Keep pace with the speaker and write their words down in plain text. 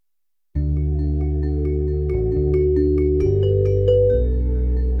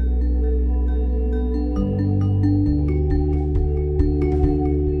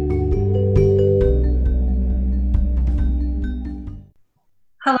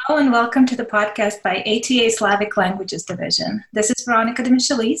Hello and welcome to the podcast by ATA Slavic Languages Division. This is Veronica de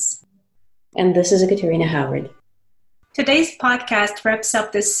Michelis. And this is Ekaterina Howard. Today's podcast wraps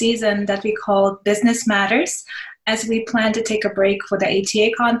up this season that we call Business Matters, as we plan to take a break for the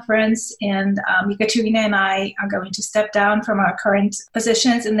ATA conference, and Ekaterina and I are going to step down from our current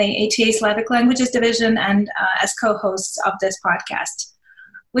positions in the ATA Slavic Languages Division and as co-hosts of this podcast.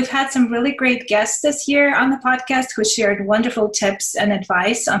 We've had some really great guests this year on the podcast who shared wonderful tips and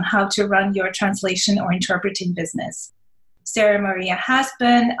advice on how to run your translation or interpreting business. Sarah Maria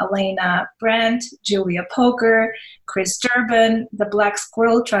Hasbin, Elena Brandt, Julia Poker, Chris Durbin, the Black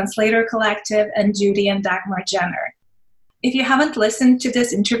Squirrel Translator Collective, and Judy and Dagmar Jenner. If you haven't listened to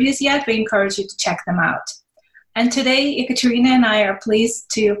these interviews yet, we encourage you to check them out. And today, Ekaterina and I are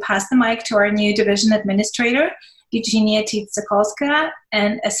pleased to pass the mic to our new division administrator, Eugenia Titsakolskaya,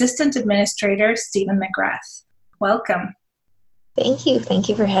 and Assistant Administrator Stephen McGrath. Welcome. Thank you. Thank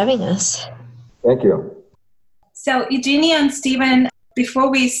you for having us. Thank you. So, Eugenia and Stephen,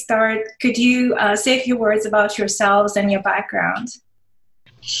 before we start, could you say a few words about yourselves and your background?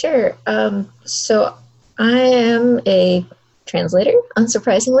 Sure. So, I am a translator,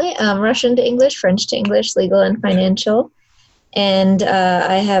 unsurprisingly, Russian to English, French to English, legal and financial. And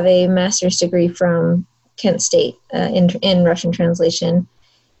I have a master's degree from Kent State in Russian translation.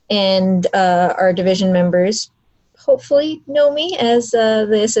 And our division members hopefully know me as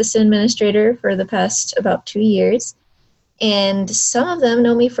the assistant administrator for the past about 2 years. And some of them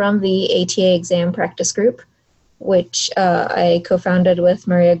know me from the ATA exam practice group, which I co-founded with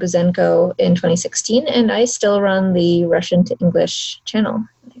Maria Guzenko in 2016, and I still run the Russian to English channel.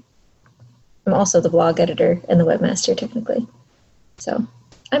 I'm also the blog editor and the webmaster, technically. So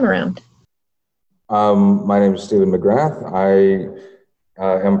I'm around. My name is Stephen McGrath.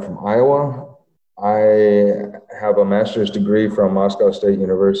 I am from Iowa. I have a master's degree from Moscow State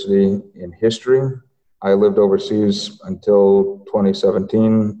University in history. I lived overseas until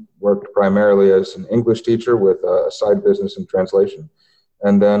 2017, worked primarily as an English teacher with a side business in translation.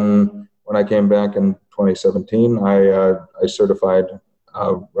 And then when I came back in 2017, I certified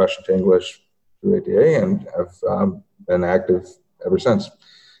Russian to English through ATA and have been active ever since.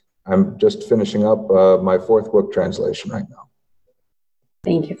 I'm just finishing up my fourth book translation right now.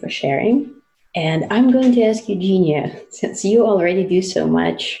 Thank you for sharing. And I'm going to ask Eugenia, since you already do so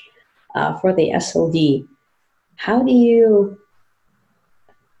much for the SLD, how do you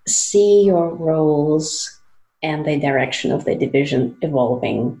see your roles and the direction of the division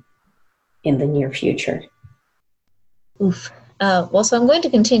evolving in the near future? Well, so I'm going to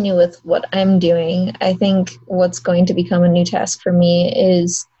continue with what I'm doing. I think what's going to become a new task for me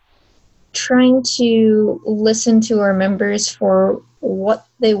is trying to listen to our members for what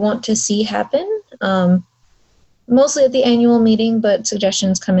they want to see happen, mostly at the annual meeting, but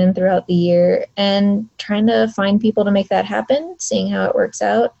suggestions come in throughout the year, and trying to find people to make that happen, seeing how it works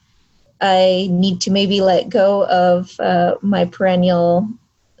out. I need to maybe let go of my perennial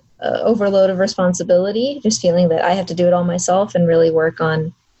overload of responsibility, just feeling that I have to do it all myself, and really work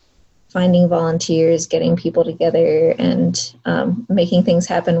on finding volunteers, getting people together, and making things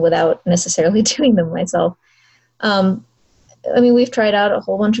happen without necessarily doing them myself. We've tried out a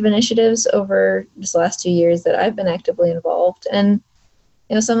whole bunch of initiatives over just the last 2 years that I've been actively involved. And,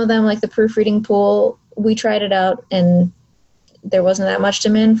 some of them, like the proofreading pool, we tried it out and there wasn't that much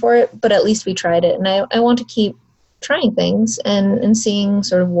demand for it, but at least we tried it. And I want to keep trying things and seeing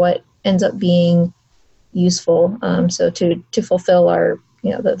sort of what ends up being useful. So to fulfill our,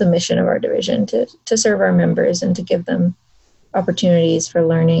 the mission of our division, to serve our members and to give them opportunities for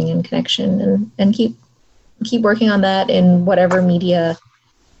learning and connection, and keep working on that in whatever media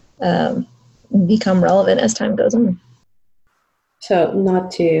become relevant as time goes on. So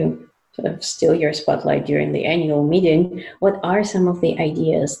not to sort of steal your spotlight during the annual meeting, what are some of the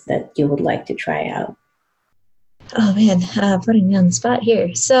ideas that you would like to try out? Oh man, putting me on the spot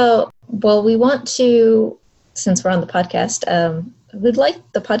here. So, well, we want to, since we're on the podcast, we'd like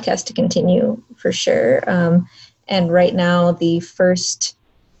the podcast to continue for sure. And right now, the first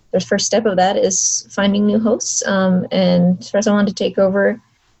step of that is finding new hosts. And first, I wanted to take over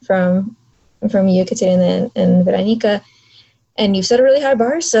from you, Katerina and Veronica. And you've set a really high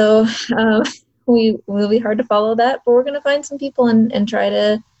bar, so we will be hard to follow that. But we're going to find some people and try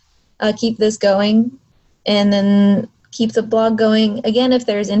to keep this going, and then keep the blog going. Again, if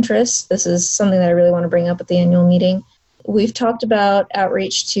there's interest, this is something that I really want to bring up at the annual meeting. We've talked about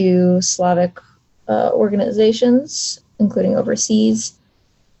outreach to Slavic organizations, including overseas.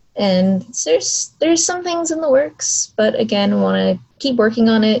 And there's some things in the works, but again, want to keep working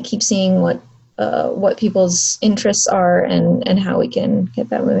on it, keep seeing what what people's interests are and how we can get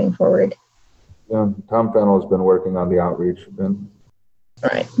that moving forward. Yeah, Tom Fennell has been working on the outreach.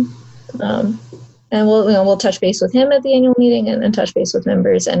 Right. And we'll touch base with him at the annual meeting and touch base with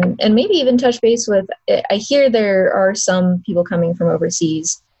members and maybe even touch base with, I hear there are some people coming from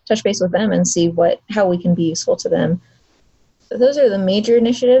overseas, touch base with them and see how we can be useful to them. Those are the major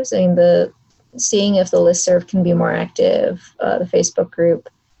initiatives. I mean, seeing if the listserv can be more active, the Facebook group,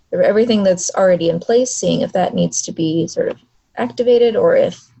 everything that's already in place, seeing if that needs to be sort of activated or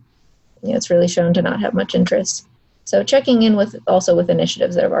if it's really shown to not have much interest. So checking in with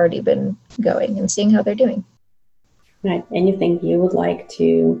initiatives that have already been going and seeing how they're doing. Right. Anything you would like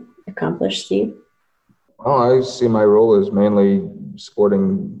to accomplish, Steve? Well, I see my role as mainly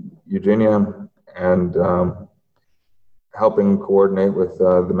supporting Eugenia and helping coordinate with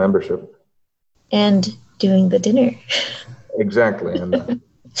the membership. And doing the dinner. Exactly. And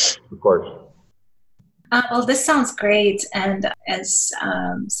of course. Well, this sounds great. And as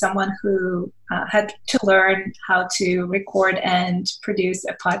someone who had to learn how to record and produce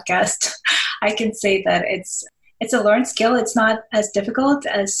a podcast, I can say that it's a learned skill. It's not as difficult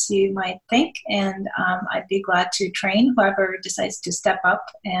as you might think. And I'd be glad to train whoever decides to step up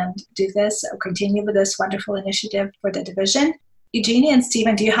and do this or continue with this wonderful initiative for the division. Eugenia and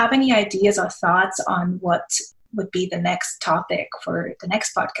Stephen, do you have any ideas or thoughts on what would be the next topic for the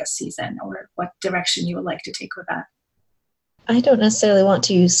next podcast season, or what direction you would like to take with that? I don't necessarily want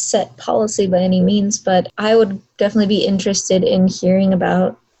to set policy by any means, but I would definitely be interested in hearing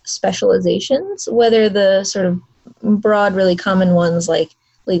about specializations, whether the sort of broad, really common ones like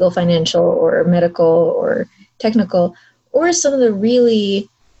legal, financial, or medical, or technical, or some of the really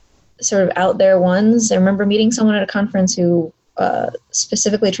sort of out there ones. I remember meeting someone at a conference who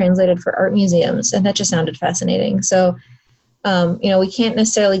specifically translated for art museums, and that just sounded fascinating. So, we can't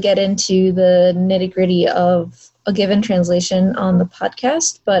necessarily get into the nitty-gritty of a given translation on the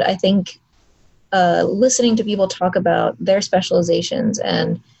podcast, but I think listening to people talk about their specializations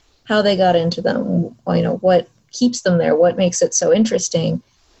and how they got into them, what keeps them there, what makes it so interesting,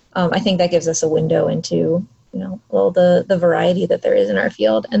 I think that gives us a window into the variety that there is in our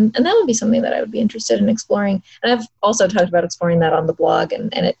field. And that would be something that I would be interested in exploring. And I've also talked about exploring that on the blog,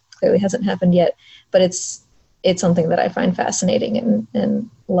 and it clearly hasn't happened yet, but it's something that I find fascinating and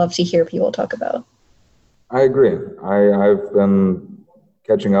love to hear people talk about. I agree. I've been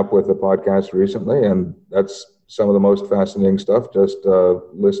catching up with the podcast recently, and that's some of the most fascinating stuff, just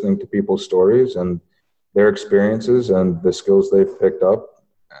listening to people's stories and their experiences and the skills they've picked up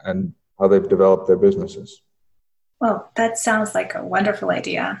and how they've developed their businesses. Well, that sounds like a wonderful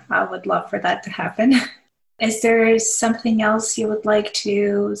idea. I would love for that to happen. Is there something else you would like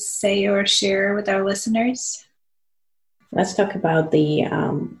to say or share with our listeners? Let's talk about the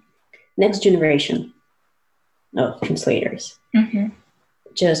next generation of translators. Mm-hmm.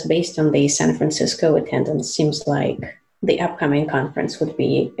 Just based on the San Francisco attendance, seems like the upcoming conference would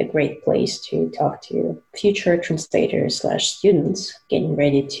be a great place to talk to future translators/students getting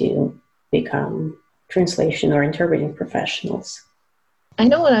ready to become translation or interpreting professionals. I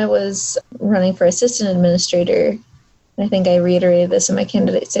know when I was running for assistant administrator, I think I reiterated this in my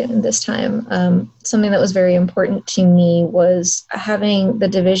candidate statement this time, something that was very important to me was having the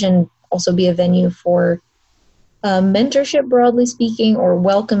division also be a venue for mentorship, broadly speaking, or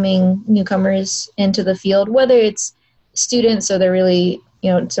welcoming newcomers into the field, whether it's students, so they're really,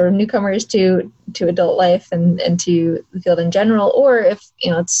 sort of newcomers to adult life and to the field in general, or if,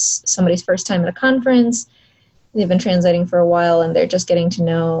 it's somebody's first time at a conference, they've been translating for a while and they're just getting to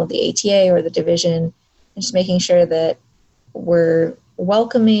know the ATA or the division, and just making sure that we're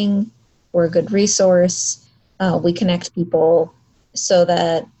welcoming, we're a good resource, we connect people so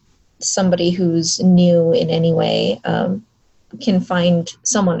that somebody who's new in any way can find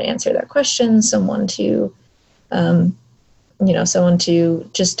someone to answer their questions, someone to someone to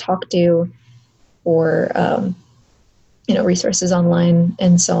just talk to, or resources online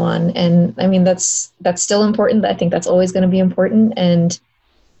and so on. And I mean, that's still important. I think that's always going to be important. And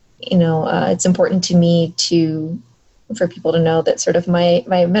it's important to me for people to know that sort of my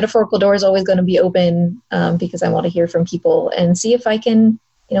metaphorical door is always going to be open, because I want to hear from people and see if I can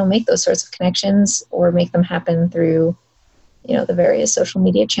make those sorts of connections or make them happen through the various social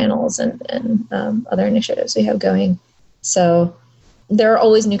media channels and other initiatives we have going. So there are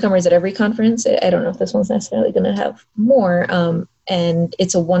always newcomers at every conference. I don't know if this one's necessarily going to have more, and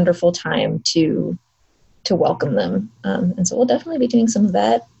it's a wonderful time to welcome them. And so we'll definitely be doing some of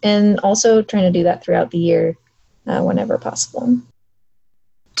that, and also trying to do that throughout the year whenever possible.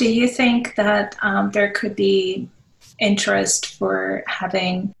 Do you think that there could be interest for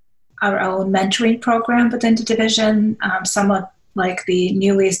having our own mentoring program within the division, somewhat like the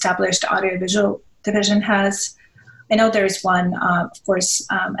newly established audiovisual division has. I know there's one, of course,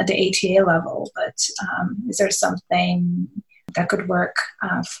 at the ATA level, but is there something that could work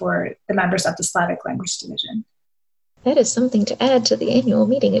for the members of the Slavic language division? That is something to add to the annual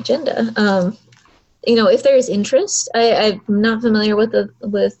meeting agenda. If there is interest, I'm not familiar with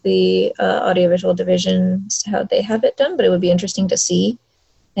the audiovisual divisions, how they have it done, but it would be interesting to see,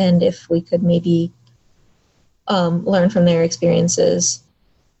 and if we could maybe learn from their experiences.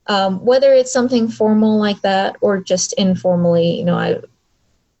 Whether it's something formal like that or just informally,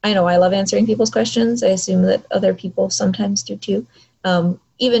 I know I love answering people's questions. I assume that other people sometimes do too.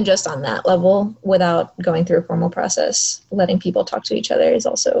 Even just on that level, without going through a formal process, letting people talk to each other is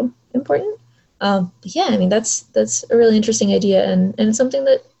also important. That's a really interesting idea and something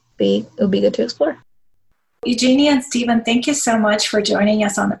that it would be good to explore. Eugenia and Stephen, thank you so much for joining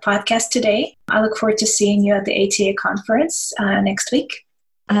us on the podcast today. I look forward to seeing you at the ATA conference next week.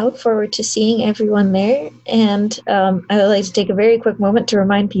 I look forward to seeing everyone there. And I would like to take a very quick moment to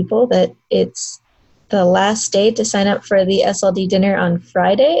remind people that it's the last day to sign up for the SLD dinner on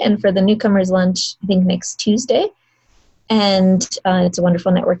Friday and for the newcomers lunch, I think next Tuesday. And it's a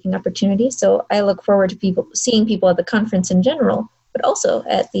wonderful networking opportunity. So I look forward to seeing people at the conference in general, but also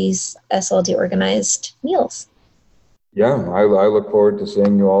at these SLD organized meals. Yeah, I look forward to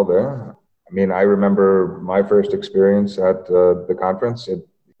seeing you all there. I mean, I remember my first experience at the conference.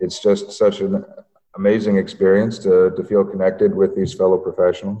 It's just such an amazing experience to feel connected with these fellow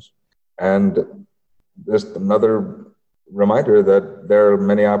professionals. And just another reminder that there are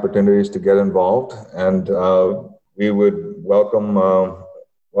many opportunities to get involved, and we would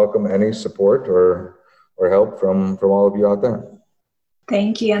welcome any support or help from all of you out there.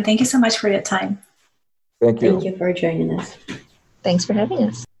 Thank you, and thank you so much for your time. Thank you. Thank you for joining us. Thanks for having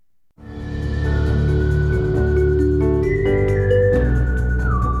us.